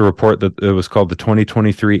 And it's a report that it was called the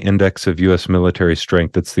 2023 Index of U.S. Military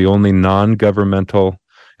Strength. It's the only non-governmental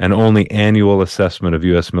and only annual assessment of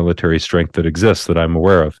U.S. military strength that exists that I'm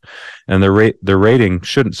aware of. And the rating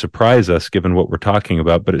shouldn't surprise us given what we're talking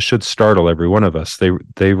about, but it should startle every one of us.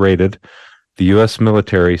 They rated the U.S.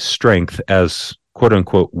 military strength as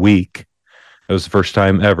quote-unquote weak. It was the first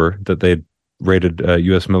time ever that they'd rated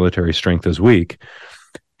U.S. military strength as weak.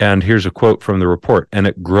 And here's a quote from the report: "And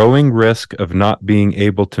at growing risk of not being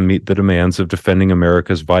able to meet the demands of defending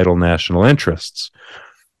America's vital national interests."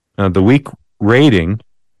 Now, the weak rating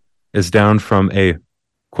is down from a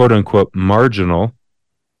quote-unquote marginal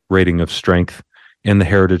rating of strength in the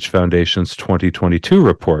Heritage Foundation's 2022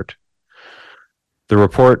 report. The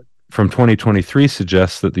report from 2023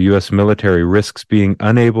 suggests that the U.S. military risks being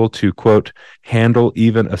unable to, quote, handle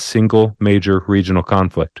even a single major regional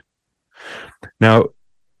conflict. Now,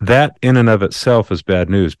 that in and of itself is bad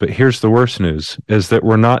news, but here's the worst news, is that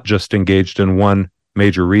we're not just engaged in one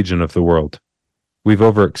major region of the world. We've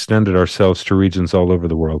overextended ourselves to regions all over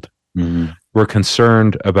the world. Mm-hmm. We're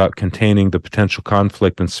concerned about containing the potential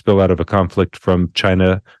conflict and spill out of a conflict from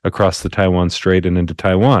China across the Taiwan Strait and into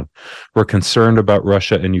Taiwan. We're concerned about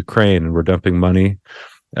Russia and Ukraine, and we're dumping money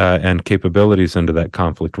and capabilities into that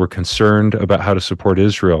conflict. We're concerned about how to support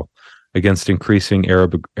Israel against increasing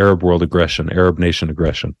Arab world aggression, Arab nation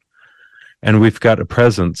aggression. And we've got a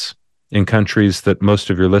presence in countries that most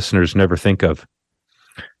of your listeners never think of.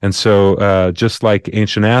 And so just like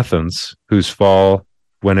ancient Athens, whose fall,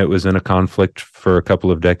 when it was in a conflict for a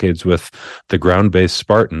couple of decades with the ground-based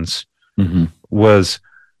Spartans, mm-hmm. was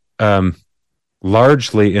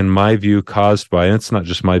largely, in my view, caused by, and it's not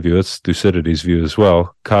just my view, it's Thucydides' view as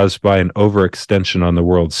well, caused by an overextension on the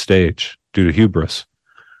world stage due to hubris.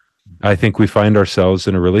 I think we find ourselves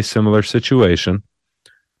in a really similar situation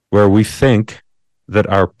where we think that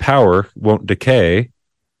our power won't decay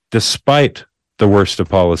despite the worst of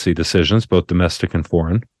policy decisions, both domestic and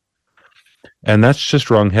foreign. And that's just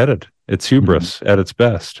wrong-headed. It's hubris mm-hmm. at its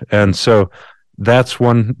best. And so that's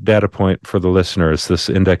one data point for the listener, is this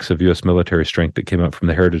index of U.S. military strength that came out from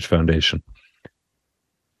the Heritage Foundation.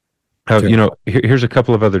 Sure. Here's a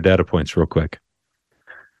couple of other data points real quick.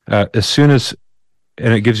 As soon as,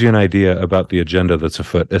 and it gives you an idea about the agenda that's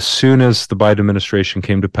afoot, as soon as the Biden administration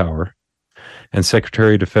came to power and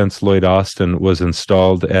Secretary of Defense Lloyd Austin was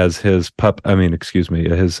installed as his Secretary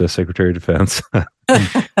of Defense,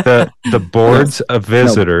 the boards of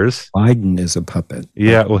visitors. No, Biden is a puppet.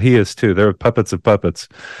 Yeah, well, he is too. They're puppets of puppets.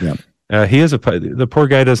 Yeah, he is the poor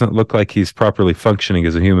guy doesn't look like he's properly functioning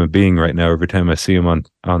as a human being right now. Every time I see him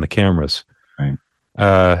on the cameras, right.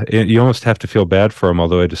 You almost have to feel bad for him.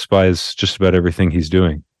 Although I despise just about everything he's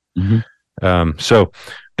doing. Mm-hmm. So,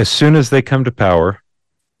 as soon as they come to power,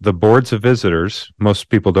 the boards of visitors, most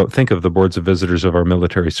people don't think of the boards of visitors of our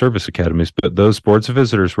military service academies, but those boards of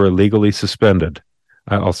visitors were illegally suspended.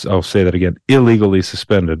 I'll say that again, illegally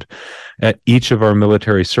suspended at each of our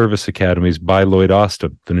military service academies by Lloyd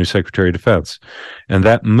Austin, the new Secretary of Defense. And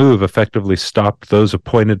that move effectively stopped those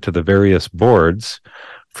appointed to the various boards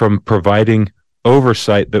from providing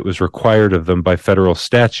oversight that was required of them by federal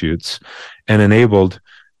statutes, and enabled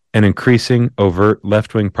an increasing overt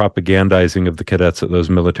left-wing propagandizing of the cadets at those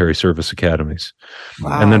military service academies.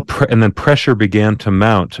 Wow. And then pressure began to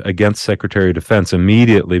mount against Secretary of Defense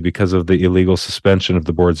immediately because of the illegal suspension of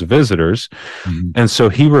the boards of visitors. Mm-hmm. And so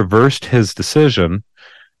he reversed his decision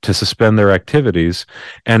to suspend their activities.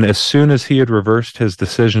 And as soon as he had reversed his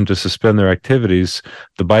decision to suspend their activities,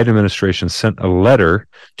 the Biden administration sent a letter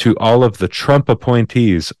to all of the Trump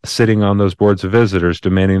appointees sitting on those boards of visitors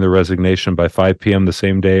demanding their resignation by 5 p.m. the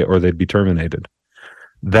same day, or they'd be terminated.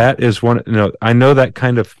 That is one, I know that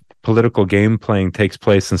kind of political game playing takes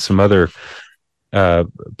place in some other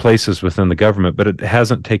places within the government, but it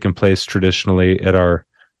hasn't taken place traditionally at our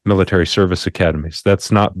military service academies.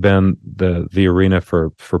 That's not been the arena for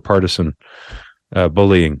partisan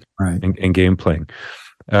bullying, right, and game playing.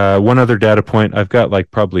 One other data point, I've got like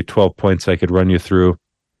probably 12 points I could run you through.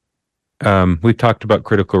 We talked about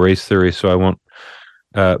critical race theory, so I won't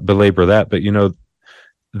belabor that, but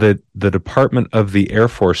the Department of the Air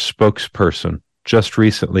Force spokesperson just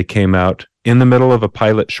recently came out in the middle of a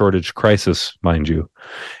pilot shortage crisis, mind you,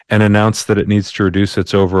 and announced that it needs to reduce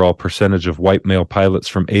its overall percentage of white male pilots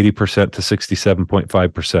from 80% to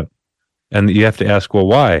 67.5%. And you have to ask, well,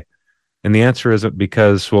 why? And the answer isn't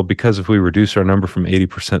because if we reduce our number from 80%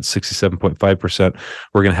 to 67.5%,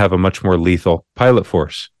 we're going to have a much more lethal pilot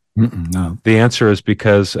force. No. The answer is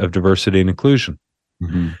because of diversity and inclusion.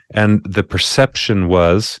 Mm-hmm. And the perception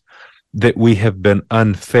was that we have been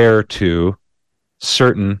unfair to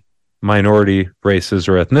certain minority races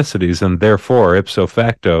or ethnicities, and therefore, ipso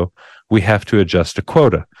facto, we have to adjust a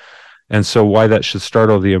quota. And so why that should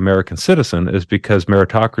startle the American citizen is because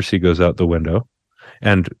meritocracy goes out the window.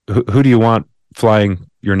 And who do you want flying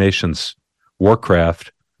your nation's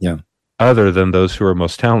warcraft other than those who are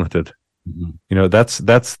most talented? Mm-hmm. You know, that's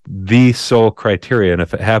the sole criteria. And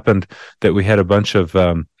if it happened that we had a bunch of,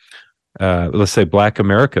 let's say, Black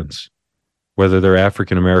Americans, whether they're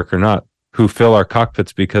African American or not, who fill our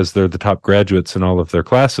cockpits because they're the top graduates in all of their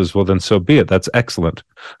classes, well, then so be it. That's excellent.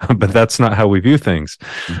 But that's not how we view things.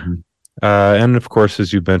 Mm-hmm. And of course,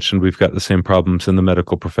 as you mentioned, we've got the same problems in the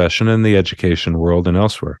medical profession, in the education world, and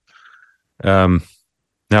elsewhere. Now,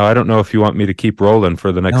 I don't know if you want me to keep rolling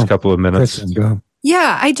for the next couple of minutes. Kristen, go.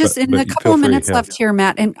 Yeah, I just, in a couple of minutes left here,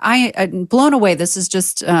 Matt, and I'm blown away. This is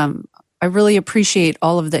just, I really appreciate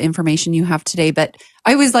all of the information you have today, but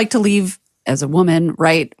I always like to leave as a woman,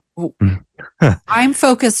 right? I'm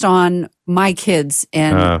focused on my kids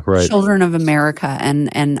and children of America and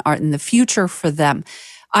the future for them.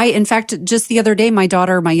 In fact, just the other day, my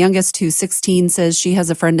daughter, my youngest, who's 16, says she has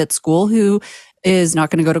a friend at school who is not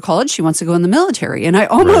going to go to college. She wants to go in the military. And I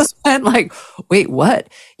almost went like, wait, what?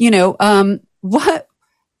 You know, what?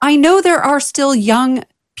 I know there are still young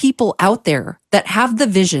people out there that have the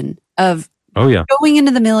vision of going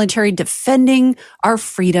into the military, defending our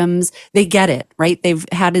freedoms. They get it, right? They've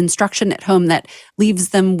had instruction at home that leaves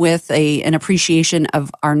them with an appreciation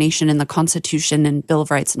of our nation and the Constitution and Bill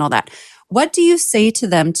of Rights and all that. What do you say to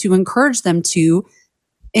them to encourage them to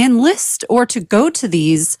enlist or to go to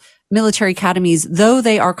these military academies, though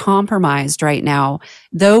they are compromised right now,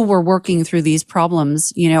 though we're working through these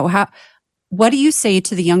problems? You know, what do you say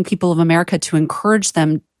to the young people of America to encourage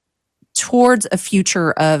them towards a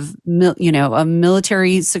future of, a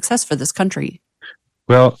military success for this country?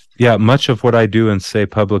 Well, yeah, much of what I do and say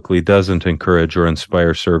publicly doesn't encourage or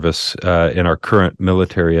inspire service in our current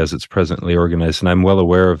military as it's presently organized, and I'm well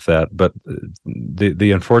aware of that. But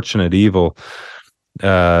the unfortunate evil,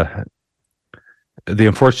 the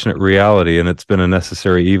unfortunate reality, and it's been a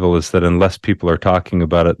necessary evil, is that unless people are talking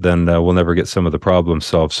about it, then we'll never get some of the problems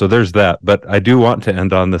solved. So there's that. But I do want to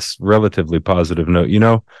end on this relatively positive note. You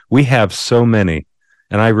know, we have so many,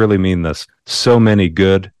 and I really mean this, so many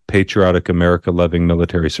good, patriotic, America-loving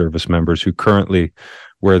military service members who currently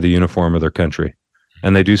wear the uniform of their country.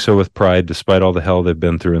 And they do so with pride, despite all the hell they've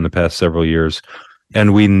been through in the past several years.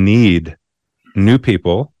 And we need new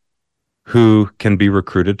people who can be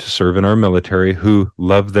recruited to serve in our military, who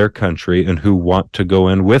love their country and who want to go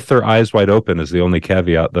in with their eyes wide open, is the only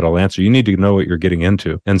caveat that I'll answer. You need to know what you're getting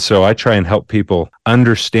into. And so I try and help people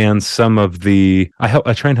understand some of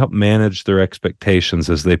I try and help manage their expectations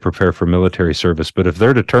as they prepare for military service. But if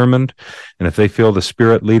they're determined and if they feel the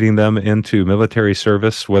spirit leading them into military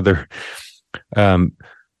service, whether,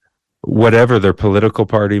 whatever their political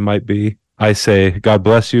party might be, I say, God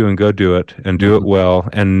bless you and go do it and do it well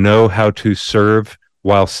and know how to serve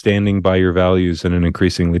while standing by your values in an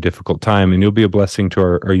increasingly difficult time. And you'll be a blessing to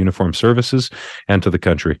our uniformed services and to the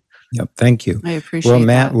country. Yep. Thank you. I appreciate that. Well,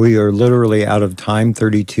 Matt, we are literally out of time,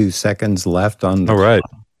 32 seconds left on the clock.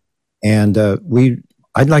 And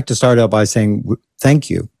I'd like to start out by saying thank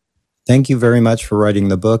you. Thank you very much for writing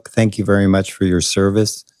the book. Thank you very much for your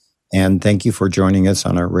service. And thank you for joining us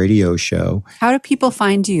on our radio show. How do people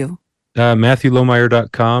find you?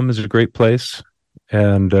 MatthewLohmeier.com is a great place,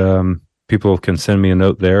 and people can send me a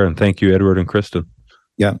note there. And thank you, Edward and Kristen.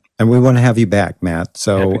 Yeah, and we want to have you back, Matt.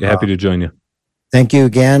 So happy to join you. Thank you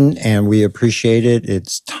again, and we appreciate it.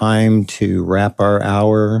 It's time to wrap our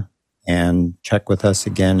hour and check with us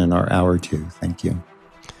again in our hour 2. Thank you.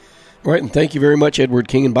 All right, and thank you very much, Edward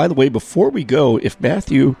King. And by the way, before we go, if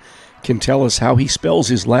Matthew can tell us how he spells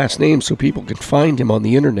his last name so people can find him on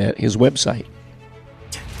the internet, his website.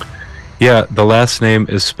 Yeah, the last name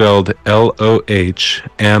is spelled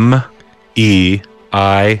Lohmeier,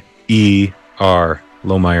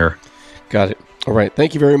 Lohmeier. Got it. All right,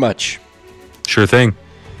 thank you very much. Sure thing.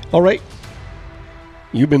 All right.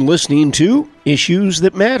 You've been listening to Issues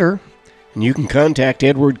That Matter, and you can contact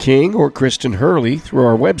Edward King or Kristen Hurley through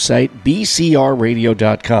our website,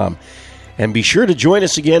 bcrradio.com. And be sure to join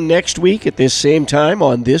us again next week at this same time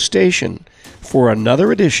on this station. for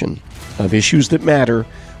another edition of Issues That Matter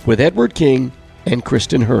with Edward King and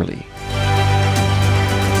Kristen Hurley.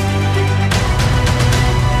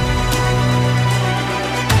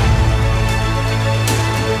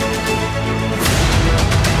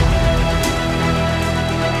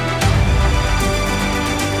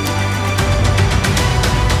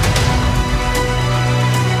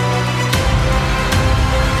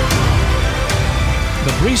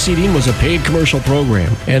 The preceding was a paid commercial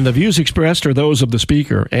program, and the views expressed are those of the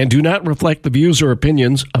speaker and do not reflect the views or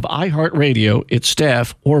opinions of iHeartRadio, its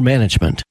staff, or management.